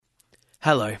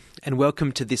Hello, and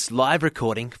welcome to this live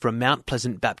recording from Mount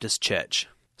Pleasant Baptist Church.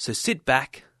 So sit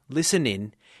back, listen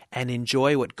in, and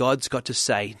enjoy what God's got to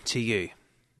say to you.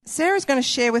 Sarah's going to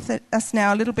share with us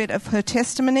now a little bit of her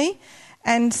testimony.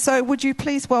 And so would you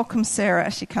please welcome Sarah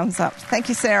as she comes up. Thank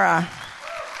you, Sarah.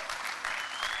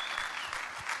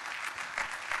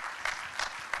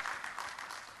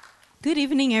 Good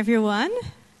evening, everyone.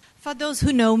 For those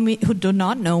who know me, who do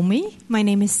not know me, my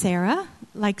name is Sarah.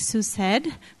 Like Sue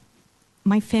said,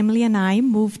 my family and I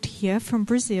moved here from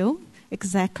Brazil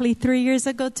exactly 3 years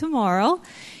ago tomorrow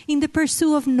in the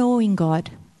pursuit of knowing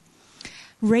God.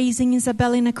 Raising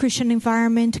Isabella in a Christian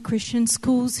environment, Christian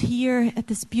schools here at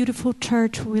this beautiful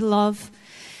church we love.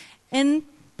 And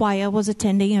while I was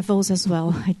attending Evos as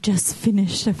well. I just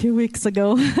finished a few weeks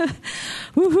ago.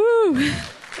 Woohoo!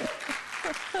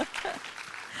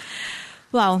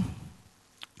 Well,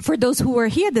 for those who were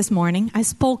here this morning, I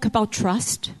spoke about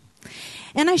trust.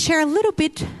 And I share a little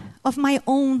bit of my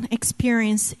own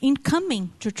experience in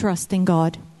coming to trust in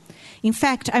God. In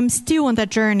fact, I'm still on that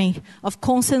journey of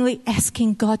constantly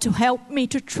asking God to help me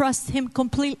to trust Him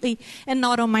completely and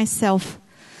not on myself.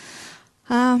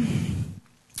 I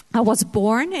was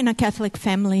born in a Catholic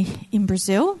family in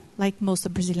Brazil, like most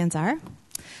of Brazilians are.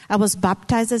 I was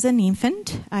baptized as an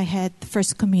infant. I had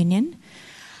First Communion.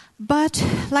 But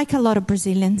like a lot of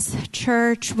Brazilians,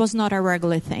 church was not a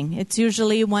regular thing. It's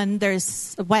usually when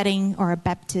there's a wedding or a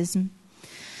baptism.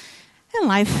 And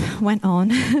life went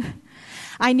on.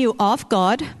 I knew of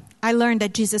God. I learned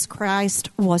that Jesus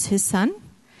Christ was His Son.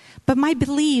 But my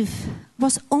belief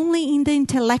was only in the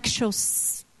intellectual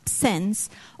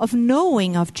sense of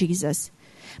knowing of Jesus.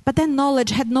 But that knowledge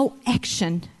had no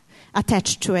action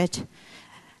attached to it.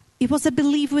 It was a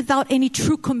belief without any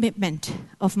true commitment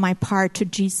of my part to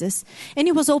Jesus. And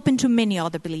it was open to many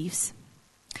other beliefs.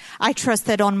 I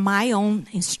trusted on my own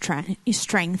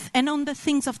strength and on the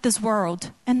things of this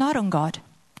world and not on God.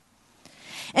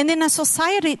 And in a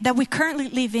society that we currently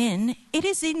live in, it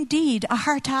is indeed a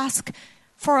hard task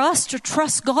for us to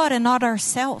trust God and not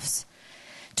ourselves.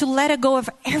 To let go of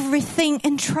everything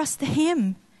and trust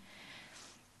Him.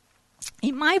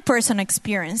 In my personal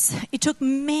experience, it took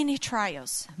many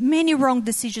trials, many wrong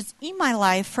decisions in my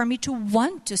life for me to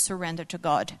want to surrender to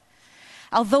God.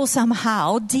 Although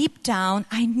somehow, deep down,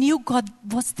 I knew God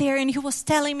was there and He was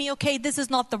telling me, okay, this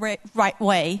is not the right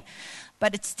way.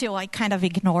 But it's still, I kind of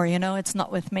ignore, it's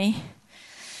not with me.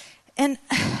 And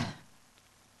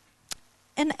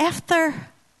after,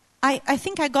 I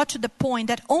think I got to the point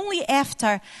that only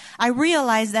after I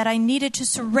realized that I needed to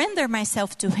surrender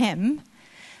myself to Him,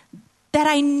 that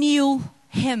I knew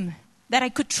Him, that I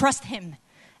could trust Him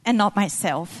and not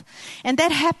myself. And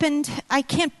that happened, I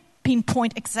can't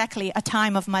pinpoint exactly a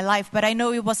time of my life, but I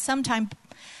know it was sometime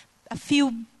a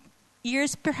few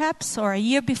years perhaps, or a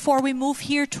year before we moved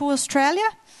here to Australia,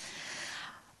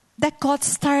 that God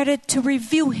started to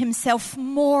reveal Himself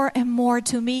more and more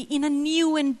to me in a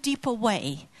new and deeper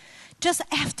way. Just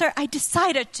after I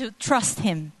decided to trust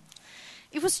Him.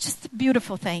 It was just a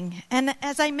beautiful thing. And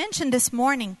as I mentioned this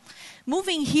morning,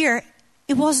 moving here,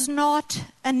 it was not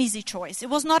an easy choice. It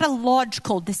was not a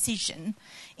logical decision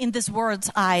in this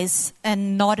world's eyes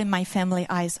and not in my family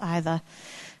eyes either.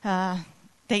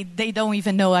 They don't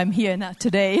even know I'm here now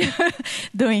today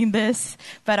doing this,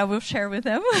 but I will share with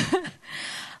them.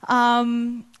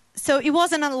 So it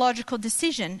wasn't a logical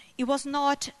decision. It was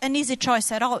not an easy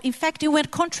choice at all. In fact, it went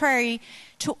contrary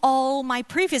to all my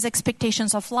previous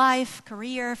expectations of life,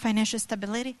 career, financial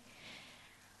stability.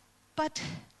 But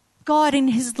God, in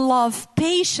His love,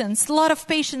 patience, a lot of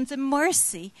patience and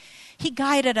mercy, He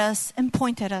guided us and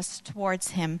pointed us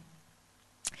towards Him.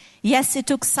 Yes, it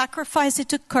took sacrifice, it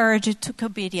took courage, it took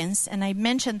obedience. And I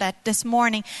mentioned that this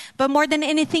morning. But more than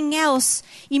anything else,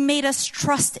 it made us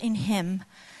trust in Him.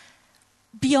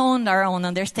 Beyond our own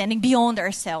understanding, beyond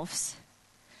ourselves.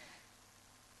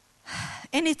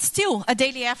 And it's still a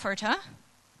daily effort, huh?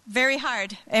 Very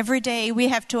hard. Every day we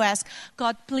have to ask,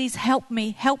 God, please help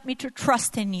me to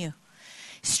trust in You.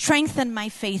 Strengthen my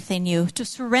faith in You, to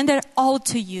surrender all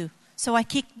to You, so I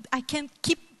can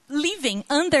keep living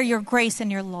under Your grace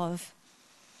and Your love.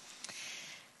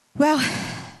 Well,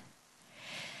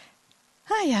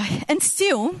 and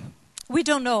still, we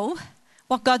don't know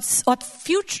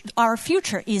our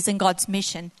future is in God's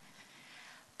mission.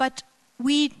 But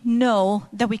we know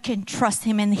that we can trust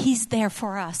Him and He's there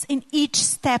for us in each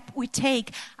step we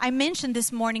take. I mentioned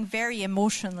this morning very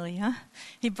emotionally,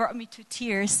 He brought me to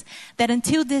tears, that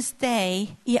until this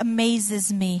day, it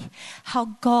amazes me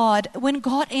how when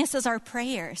God answers our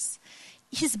prayers,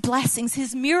 His blessings,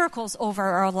 His miracles over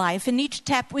our life. And each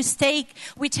step we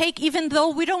take even though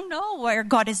we don't know where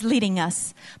God is leading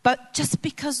us. But just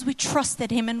because we trusted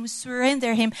Him and we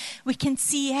surrender Him, we can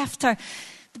see after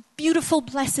the beautiful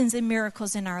blessings and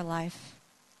miracles in our life.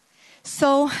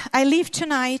 So I leave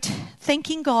tonight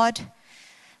thanking God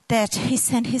that He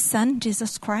sent His Son,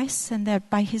 Jesus Christ, and that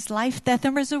by His life, death,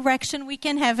 and resurrection, we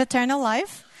can have eternal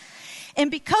life.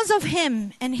 And because of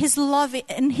Him and His love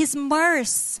and His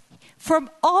mercy,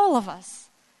 from all of us,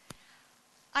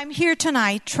 I'm here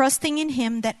tonight trusting in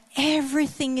Him that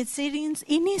everything is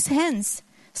in His hands.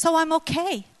 So I'm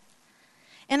okay.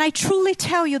 And I truly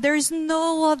tell you, there is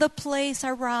no other place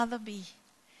I'd rather be.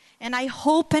 And I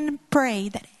hope and pray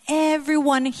that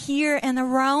everyone here and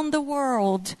around the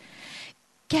world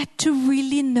get to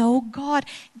really know God,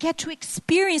 get to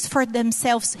experience for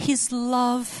themselves His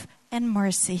love and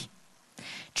mercy.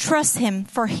 Trust Him,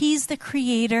 for He's the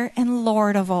Creator and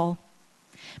Lord of all.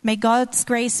 May God's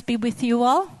grace be with you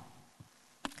all.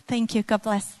 Thank you. God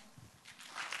bless.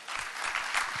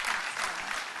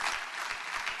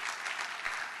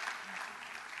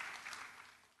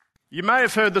 You may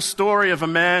have heard the story of a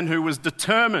man who was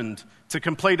determined to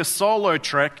complete a solo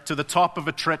trek to the top of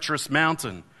a treacherous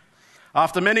mountain.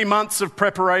 After many months of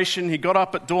preparation, he got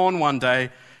up at dawn one day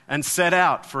and set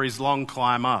out for his long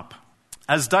climb up.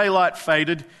 As daylight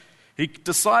faded, he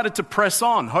decided to press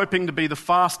on, hoping to be the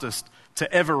fastest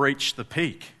to ever reach the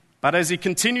peak. But as he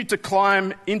continued to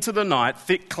climb into the night,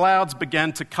 thick clouds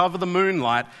began to cover the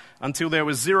moonlight until there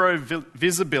was zero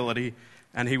visibility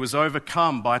and he was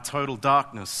overcome by total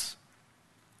darkness.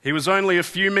 He was only a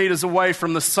few meters away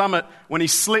from the summit when he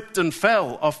slipped and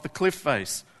fell off the cliff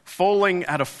face, falling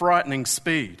at a frightening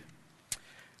speed.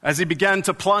 As he began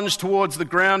to plunge towards the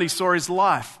ground, he saw his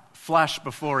life flash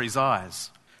before his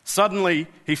eyes. Suddenly,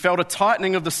 he felt a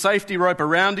tightening of the safety rope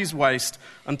around his waist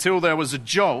until there was a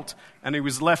jolt and he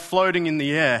was left floating in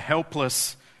the air,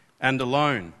 helpless and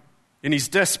alone. In his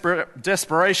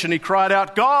desperation, he cried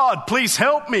out, "God, please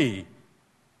help me!"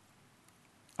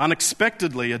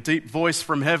 Unexpectedly, a deep voice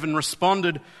from heaven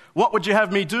responded, "What would you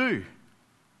have me do?"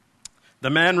 The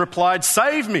man replied,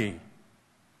 "Save me."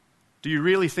 "Do you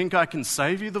really think I can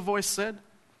save you?" the voice said.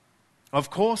 "Of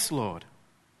course, Lord."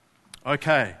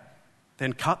 "Okay,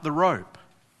 then cut the rope."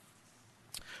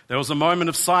 There was a moment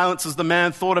of silence as the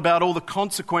man thought about all the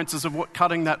consequences of what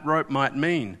cutting that rope might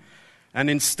mean, and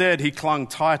instead he clung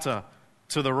tighter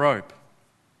to the rope.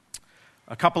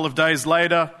 A couple of days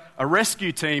later, a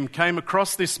rescue team came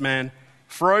across this man,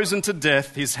 frozen to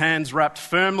death, his hands wrapped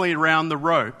firmly around the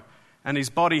rope, and his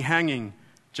body hanging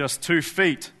just 2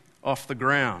 feet off the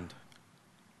ground.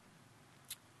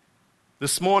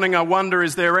 This morning, I wonder,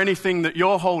 is there anything that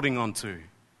you're holding on to?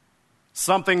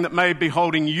 Something that may be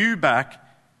holding you back,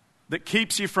 that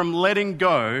keeps you from letting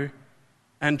go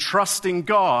and trusting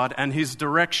God and His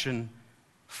direction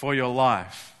for your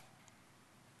life?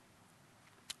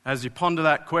 As you ponder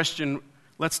that question,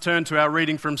 let's turn to our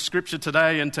reading from Scripture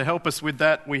today, and to help us with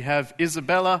that, we have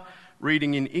Isabella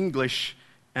reading in English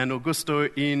and Augusto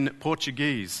in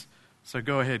Portuguese. So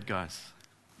go ahead, guys.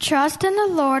 Trust in the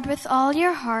Lord with all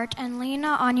your heart and lean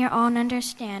not on your own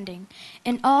understanding.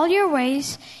 In all your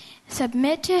ways,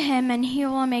 submit to Him and He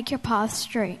will make your path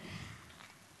straight.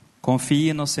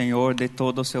 Confie no Senhor de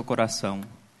todo o seu coração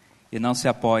e não se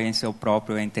apoie em seu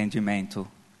próprio entendimento.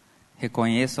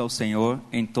 Reconheça o Senhor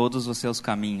em todos os seus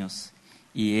caminhos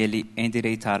e Ele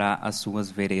endireitará as suas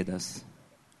veredas.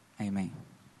 Amen.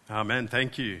 Amen.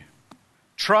 Thank you.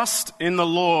 Trust in the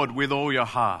Lord with all your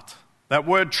heart. That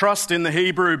word trust in the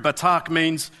Hebrew, batak,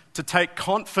 means to take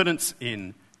confidence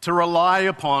in, to rely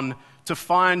upon, to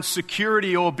find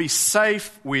security or be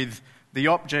safe with the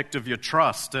object of your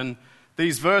trust. And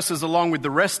these verses, along with the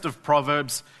rest of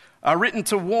Proverbs, are written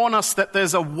to warn us that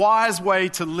there's a wise way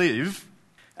to live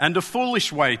and a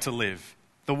foolish way to live.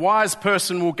 The wise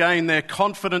person will gain their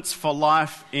confidence for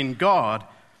life in God,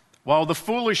 while the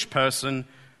foolish person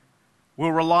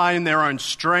will rely on their own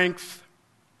strength,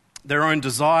 their own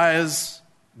desires,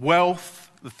 wealth,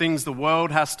 the things the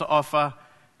world has to offer.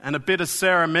 And a bit as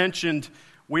Sarah mentioned,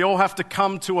 we all have to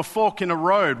come to a fork in a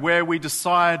road where we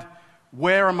decide,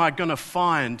 where am I going to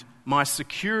find my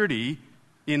security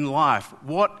in life?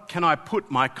 What can I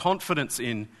put my confidence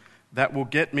in that will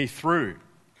get me through?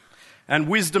 And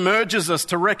wisdom urges us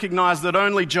to recognize that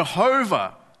only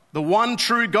Jehovah, the one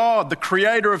true God, the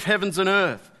creator of heavens and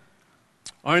earth,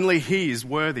 only He is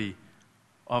worthy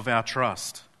of our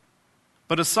trust.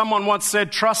 But as someone once said,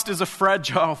 trust is a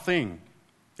fragile thing.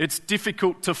 It's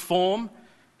difficult to form,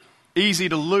 easy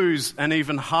to lose, and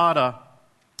even harder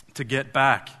to get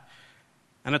back.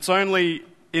 And it's only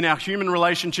in our human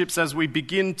relationships as we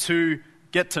begin to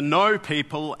get to know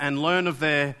people and learn of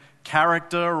their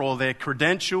character or their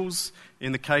credentials,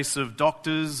 in the case of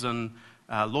doctors and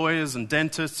lawyers and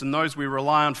dentists and those we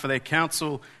rely on for their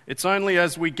counsel, it's only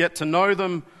as we get to know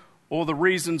them or the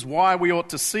reasons why we ought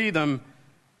to see them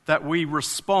that we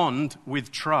respond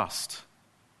with trust.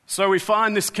 So we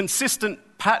find this consistent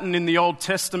pattern in the Old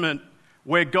Testament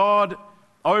where God,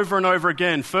 over and over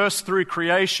again, first through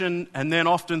creation and then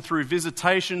often through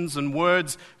visitations and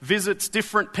words, visits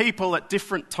different people at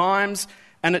different times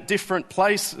and at different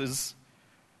places,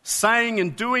 saying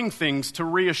and doing things to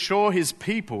reassure his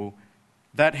people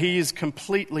that he is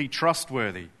completely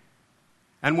trustworthy.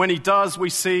 And when he does, we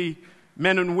see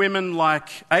men and women like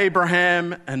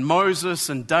Abraham and Moses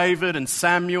and David and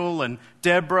Samuel and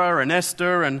Deborah and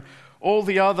Esther and all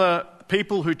the other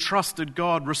people who trusted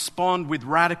God respond with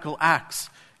radical acts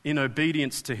in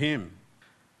obedience to him.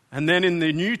 And then in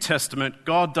the New Testament,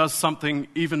 God does something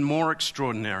even more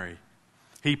extraordinary.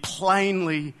 He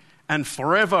plainly and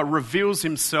forever reveals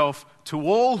himself to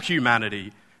all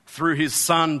humanity through his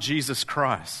Son, Jesus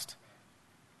Christ.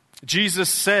 Jesus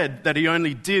said that he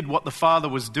only did what the Father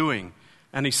was doing,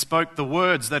 and he spoke the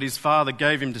words that his Father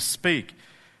gave him to speak.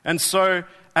 And so,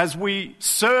 as we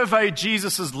survey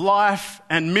Jesus' life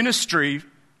and ministry,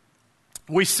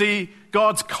 we see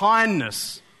God's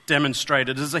kindness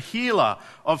demonstrated as a healer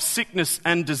of sickness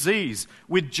and disease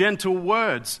with gentle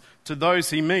words to those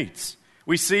he meets.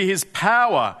 We see his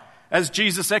power as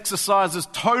Jesus exercises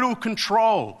total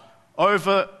control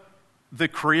over the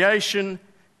creation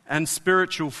and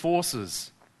spiritual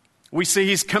forces. We see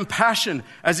his compassion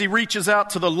as he reaches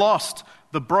out to the lost,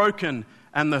 the broken,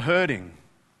 and the hurting.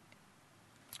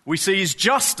 We see his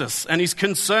justice and his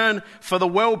concern for the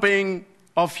well-being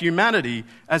of humanity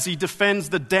as he defends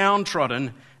the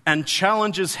downtrodden and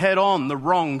challenges head-on the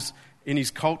wrongs in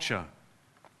his culture.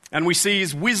 And we see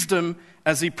his wisdom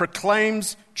as he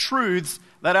proclaims truths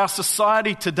that our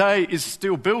society today is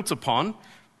still built upon,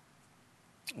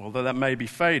 although that may be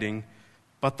fading,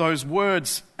 but those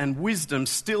words and wisdom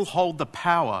still hold the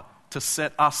power to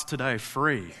set us today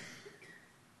free.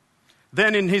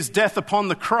 Then in his death upon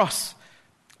the cross,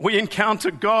 we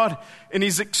encounter God in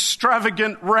his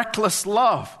extravagant, reckless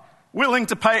love, willing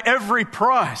to pay every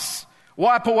price,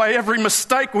 wipe away every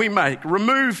mistake we make,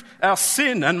 remove our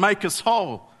sin and make us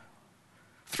whole.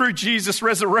 Through Jesus'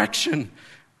 resurrection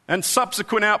and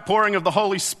subsequent outpouring of the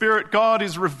Holy Spirit, God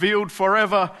is revealed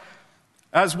forever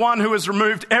as one who has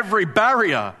removed every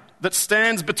barrier that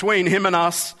stands between him and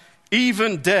us,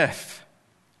 even death.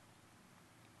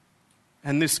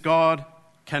 And this God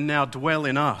can now dwell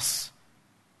in us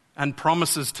and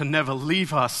promises to never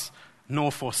leave us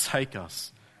nor forsake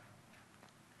us.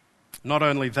 Not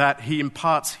only that, he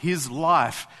imparts his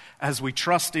life as we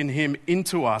trust in him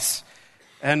into us,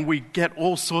 and we get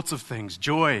all sorts of things: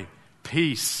 joy,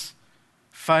 peace,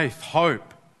 faith,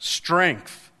 hope,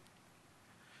 strength.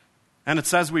 And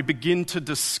it's as we begin to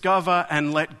discover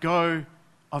and let go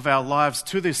of our lives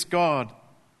to this God,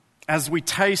 as we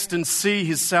taste and see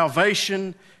his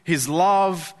salvation, his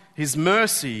love, his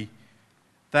mercy,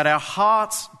 that our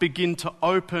hearts begin to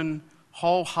open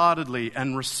wholeheartedly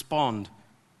and respond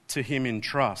to him in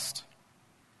trust.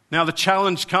 Now the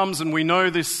challenge comes, and we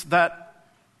know this, that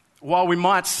while we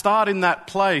might start in that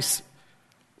place,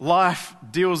 life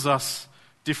deals us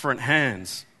different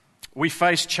hands. We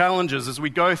face challenges as we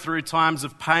go through times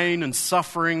of pain and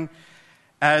suffering,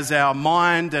 as our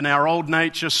mind and our old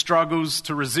nature struggles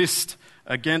to resist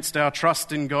against our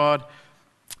trust in God,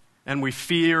 and we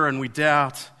fear and we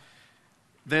doubt.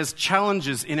 There's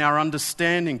challenges in our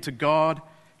understanding to God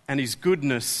and his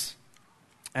goodness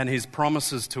and his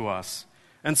promises to us.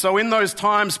 And so in those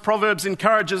times, Proverbs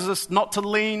encourages us not to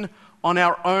lean on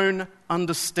our own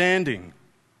understanding.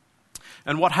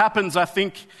 And what happens, I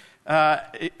think,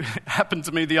 it happened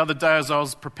to me the other day as I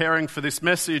was preparing for this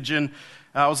message, and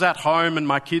I was at home and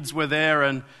my kids were there,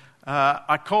 and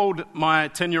I called my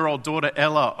 10-year-old daughter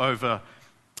Ella over,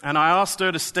 and I asked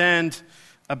her to stand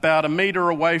about 1 meter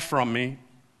away from me,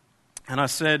 and I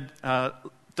said,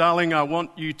 "Darling, I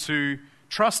want you to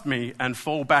trust me and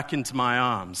fall back into my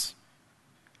arms."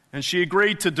 And she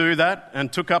agreed to do that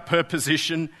and took up her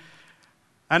position.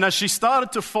 And as she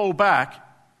started to fall back,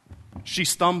 she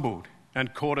stumbled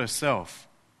and caught herself.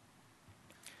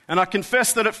 And I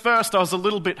confess that at first I was a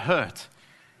little bit hurt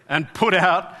and put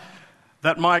out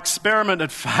that my experiment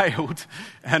had failed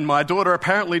and my daughter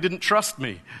apparently didn't trust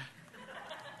me.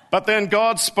 But then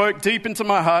God spoke deep into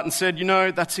my heart and said,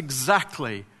 that's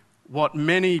exactly what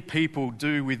many people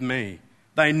do with me.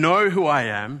 They know who I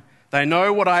am, they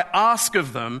know what I ask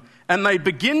of them, and they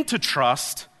begin to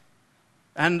trust,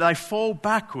 and they fall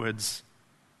backwards,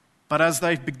 But as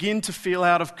they begin to feel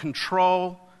out of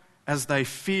control, as they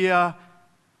fear,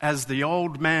 as the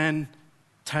old man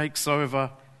takes over,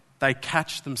 they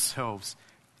catch themselves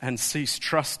and cease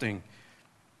trusting.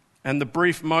 And the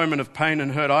brief moment of pain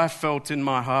and hurt I felt in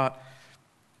my heart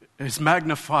is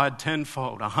magnified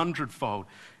tenfold, 100-fold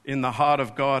in the heart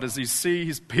of God as he sees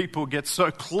his people get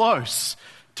so close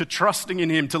to trusting in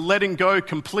him, to letting go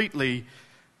completely,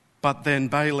 but then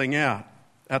bailing out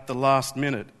at the last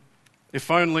minute. If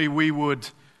only we would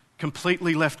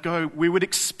completely let go, we would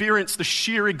experience the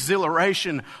sheer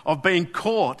exhilaration of being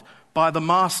caught by the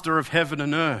master of heaven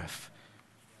and earth.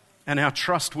 And our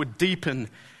trust would deepen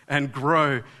and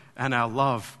grow, and our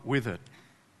love with it.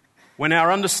 When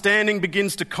our understanding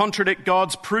begins to contradict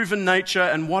God's proven nature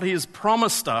and what he has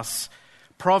promised us,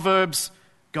 Proverbs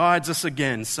guides us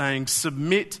again, saying,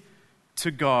 submit to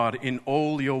God in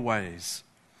all your ways.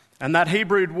 And that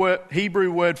Hebrew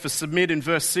word for submit in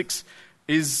verse 6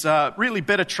 is really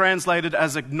better translated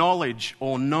as acknowledge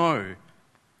or know.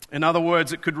 In other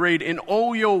words, it could read, in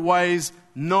all your ways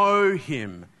know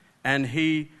him, and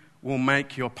he will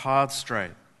make your path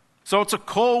straight. So it's a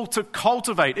call to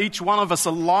cultivate, each one of us,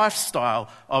 a lifestyle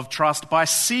of trust by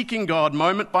seeking God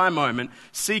moment by moment,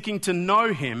 seeking to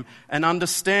know him and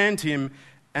understand him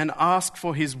and ask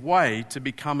for his way to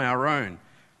become our own.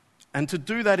 And to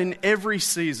do that in every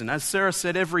season, as Sarah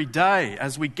said, every day,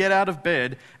 as we get out of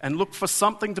bed and look for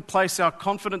something to place our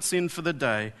confidence in for the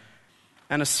day,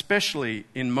 and especially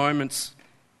in moments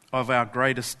of our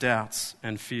greatest doubts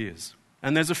and fears.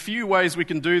 And there's a few ways we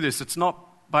can do this. It's not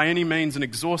by any means an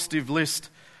exhaustive list,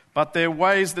 but there are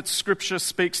ways that Scripture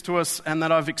speaks to us and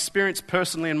that I've experienced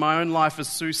personally in my own life, as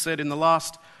Sue said, in the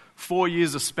last 4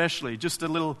 years especially. Just a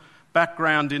little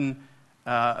background in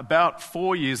about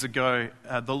 4 years ago,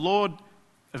 the Lord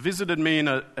visited me in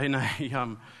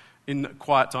a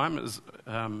quiet time, as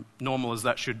normal as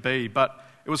that should be, but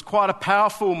it was quite a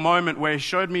powerful moment where he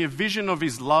showed me a vision of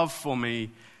his love for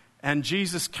me, and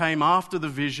Jesus came after the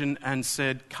vision and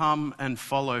said, come and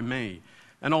follow me.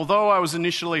 And although I was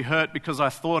initially hurt because I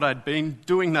thought I'd been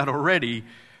doing that already,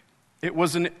 it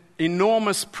was an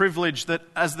enormous privilege that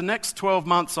as the next 12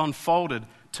 months unfolded,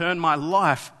 turned my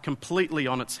life completely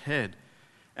on its head.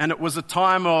 And it was a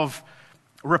time of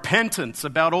repentance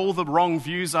about all the wrong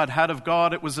views I'd had of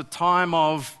God. It was a time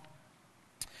of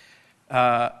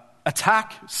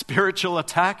attack, spiritual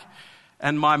attack,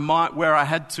 and my mind, where I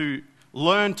had to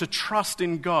learn to trust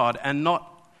in God and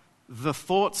not the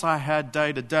thoughts I had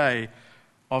day to day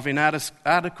of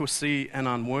inadequacy and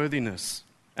unworthiness.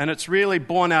 And it's really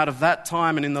born out of that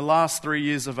time and in the last 3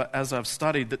 years as I've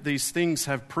studied that these things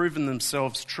have proven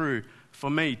themselves true for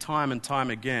me time and time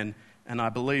again, and I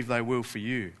believe they will for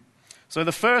you. So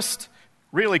the first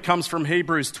really comes from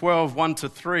Hebrews 12,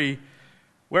 1-3,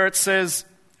 where it says,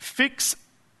 fix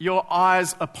your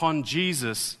eyes upon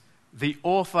Jesus, the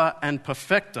author and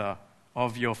perfecter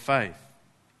of your faith.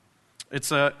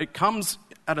 It comes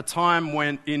at a time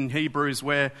when in Hebrews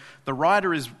where the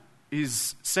writer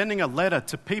is sending a letter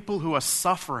to people who are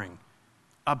suffering,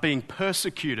 are being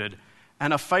persecuted,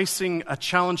 and are facing a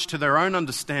challenge to their own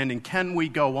understanding. Can we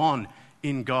go on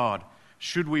in God?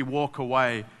 Should we walk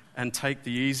away and take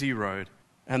the easy road?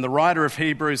 And the writer of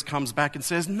Hebrews comes back and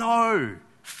says, no,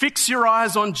 fix your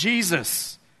eyes on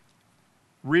Jesus.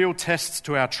 Real tests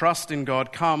to our trust in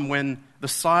God come when the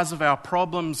size of our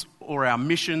problems or our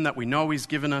mission that we know he's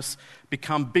given us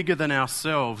become bigger than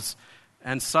ourselves,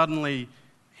 and suddenly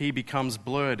he becomes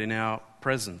blurred in our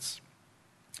presence.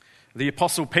 The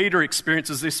Apostle Peter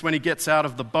experiences this when he gets out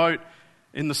of the boat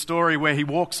in the story where he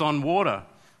walks on water.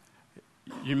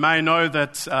 You may know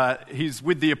that he's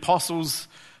with the apostles.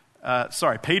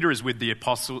 Peter is with the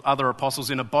other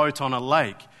apostles in a boat on a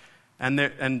lake,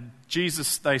 and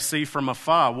Jesus they see from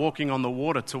afar walking on the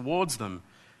water towards them.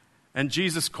 And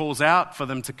Jesus calls out for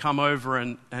them to come over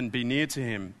and be near to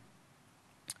him.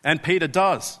 And Peter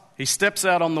does. He steps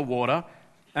out on the water,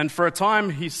 and for a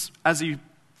time, as he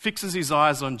fixes his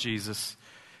eyes on Jesus,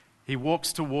 he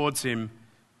walks towards him,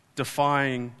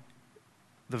 defying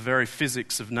the very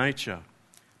physics of nature.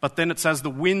 But then it's as the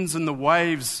winds and the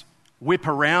waves whip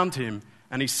around him,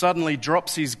 and he suddenly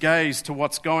drops his gaze to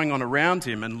what's going on around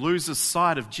him and loses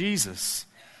sight of Jesus,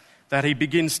 that he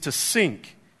begins to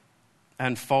sink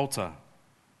and falter.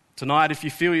 Tonight, if you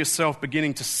feel yourself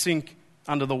beginning to sink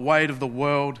under the weight of the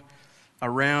world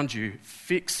around you,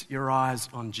 fix your eyes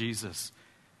on Jesus.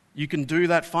 You can do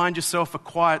that. Find yourself a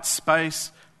quiet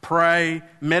space, pray,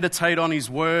 meditate on his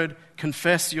word,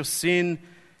 confess your sin,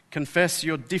 confess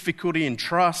your difficulty in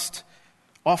trust,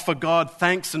 offer God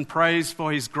thanks and praise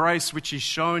for his grace which he's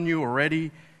shown you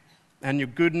already, and your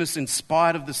goodness in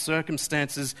spite of the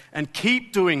circumstances, and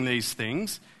keep doing these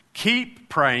things, keep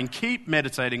praying, keep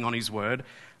meditating on his word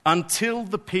until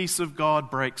the peace of God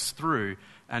breaks through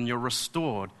and you're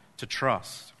restored to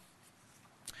trust.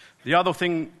 The other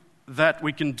thing that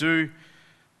we can do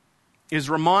is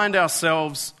remind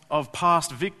ourselves of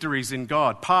past victories in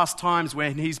God, past times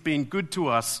when he's been good to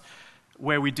us,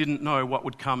 where we didn't know what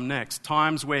would come next,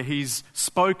 times where he's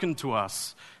spoken to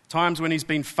us, times when he's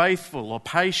been faithful or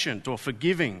patient or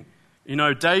forgiving. You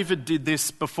know, David did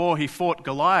this before he fought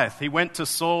Goliath. He went to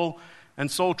Saul, and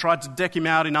Saul tried to deck him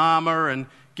out in armor and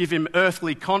give him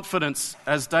earthly confidence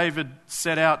as David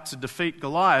set out to defeat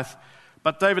Goliath.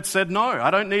 But David said, no,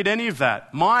 I don't need any of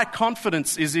that. My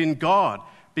confidence is in God,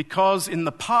 because in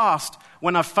the past,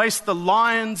 when I faced the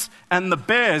lions and the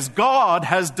bears, God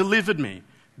has delivered me.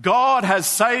 God has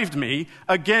saved me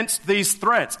against these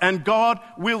threats, and God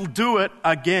will do it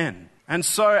again. And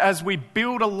so as we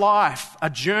build a life, a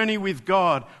journey with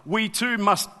God, we too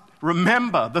must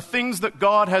remember the things that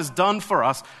God has done for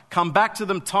us, come back to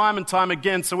them time and time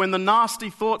again. So when the nasty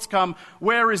thoughts come,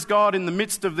 where is God in the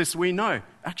midst of this? We know,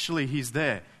 actually, he's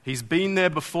there. He's been there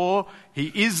before,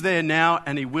 he is there now,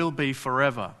 and he will be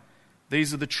forever.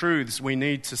 These are the truths we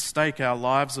need to stake our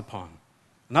lives upon.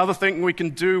 Another thing we can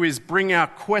do is bring our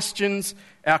questions,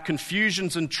 our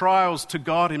confusions and trials to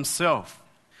God himself.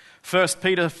 1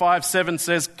 Peter 5:7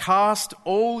 says, cast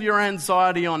all your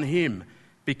anxiety on him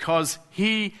because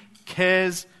he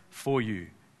cares for you.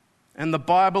 And the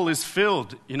Bible is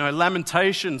filled,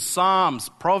 Lamentations, Psalms,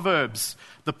 Proverbs,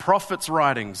 the prophets'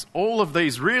 writings, all of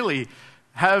these really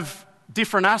have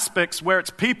different aspects where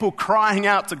it's people crying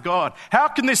out to God. How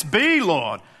can this be,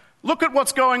 Lord? Look at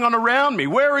what's going on around me.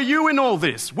 Where are you in all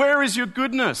this? Where is your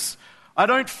goodness? I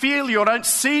don't feel you. I don't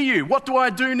see you. What do I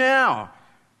do now?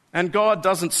 And God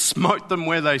doesn't smote them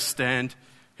where they stand.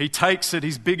 He takes it.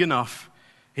 He's big enough.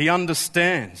 He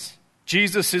understands.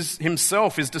 Jesus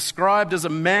himself is described as a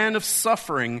man of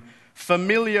suffering,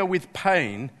 familiar with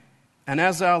pain, and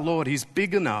as our Lord, he's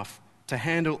big enough to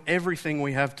handle everything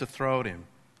we have to throw at him.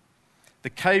 The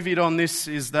caveat on this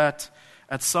is that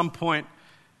at some point,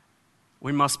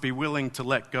 we must be willing to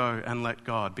let go and let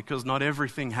God, because not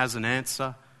everything has an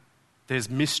answer. There's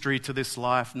mystery to this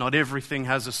life. Not everything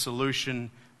has a solution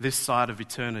this side of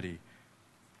eternity.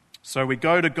 So we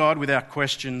go to God with our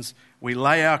questions, we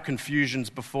lay our confusions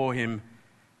before him,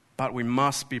 but we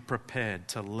must be prepared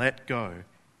to let go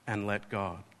and let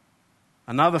God.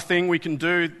 Another thing we can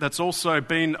do that's also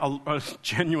been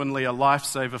genuinely a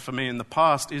lifesaver for me in the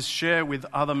past is share with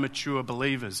other mature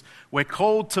believers. We're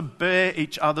called to bear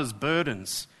each other's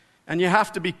burdens. And you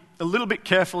have to be a little bit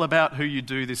careful about who you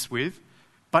do this with.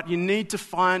 But you need to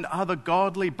find other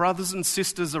godly brothers and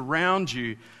sisters around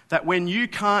you that when you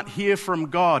can't hear from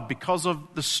God because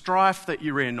of the strife that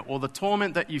you're in or the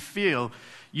torment that you feel,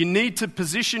 you need to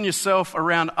position yourself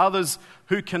around others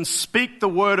who can speak the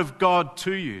word of God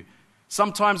to you.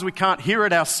 Sometimes we can't hear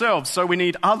it ourselves, so we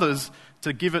need others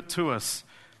to give it to us.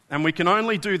 And we can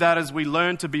only do that as we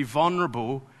learn to be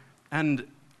vulnerable and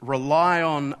rely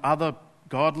on other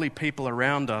godly people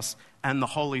around us and the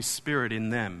Holy Spirit in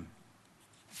them.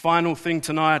 Final thing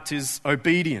tonight is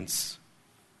obedience.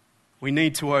 We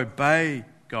need to obey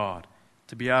God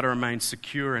to be able to remain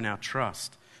secure in our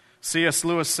trust. C.S.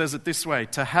 Lewis says it this way: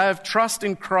 to have trust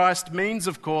in Christ means,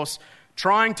 of course,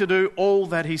 trying to do all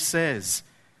that he says.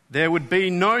 There would be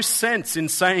no sense in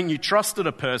saying you trusted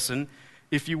a person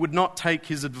if you would not take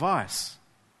his advice.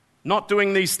 Not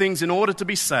doing these things in order to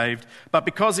be saved, but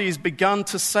because he has begun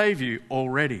to save you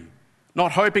already.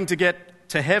 Not hoping to get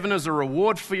to heaven as a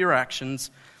reward for your actions,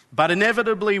 but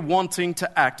inevitably wanting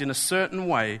to act in a certain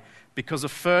way because a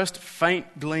first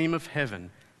faint gleam of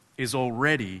heaven is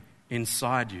already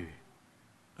inside you.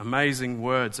 Amazing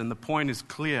words, and the point is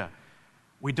clear.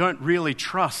 We don't really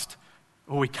trust,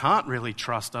 or we can't really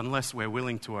trust unless we're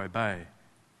willing to obey.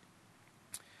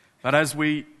 But as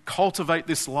we cultivate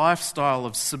this lifestyle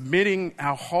of submitting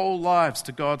our whole lives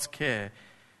to God's care,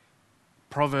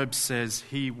 Proverbs says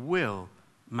he will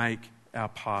make our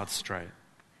paths straight.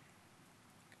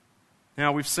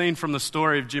 Now, we've seen from the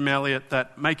story of Jim Elliot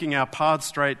that making our paths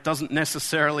straight doesn't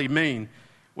necessarily mean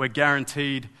we're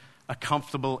guaranteed a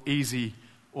comfortable, easy,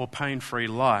 or pain-free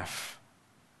life.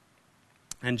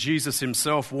 And Jesus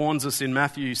himself warns us in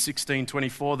Matthew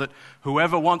 16:24 that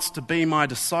whoever wants to be my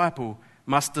disciple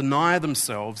must deny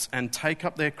themselves and take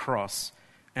up their cross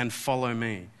and follow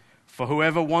me. For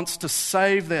whoever wants to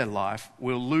save their life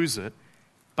will lose it,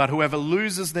 but whoever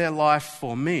loses their life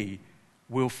for me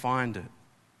will find it.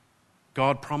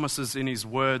 God promises in his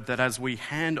word that as we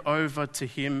hand over to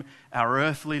him our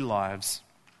earthly lives,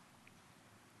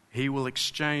 He will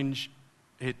exchange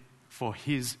it for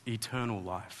his eternal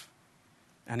life.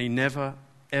 And he never,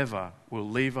 ever will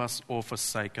leave us or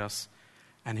forsake us,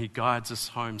 and he guides us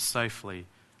home safely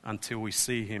until we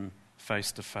see him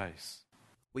face to face.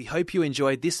 We hope you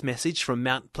enjoyed this message from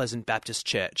Mount Pleasant Baptist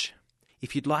Church.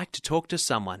 If you'd like to talk to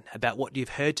someone about what you've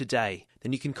heard today,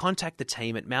 then you can contact the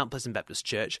team at Mount Pleasant Baptist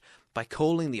Church by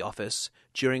calling the office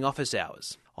during office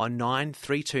hours on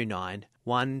 9329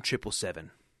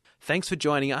 1777. Thanks for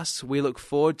joining us. We look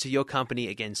forward to your company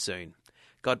again soon.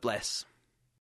 God bless.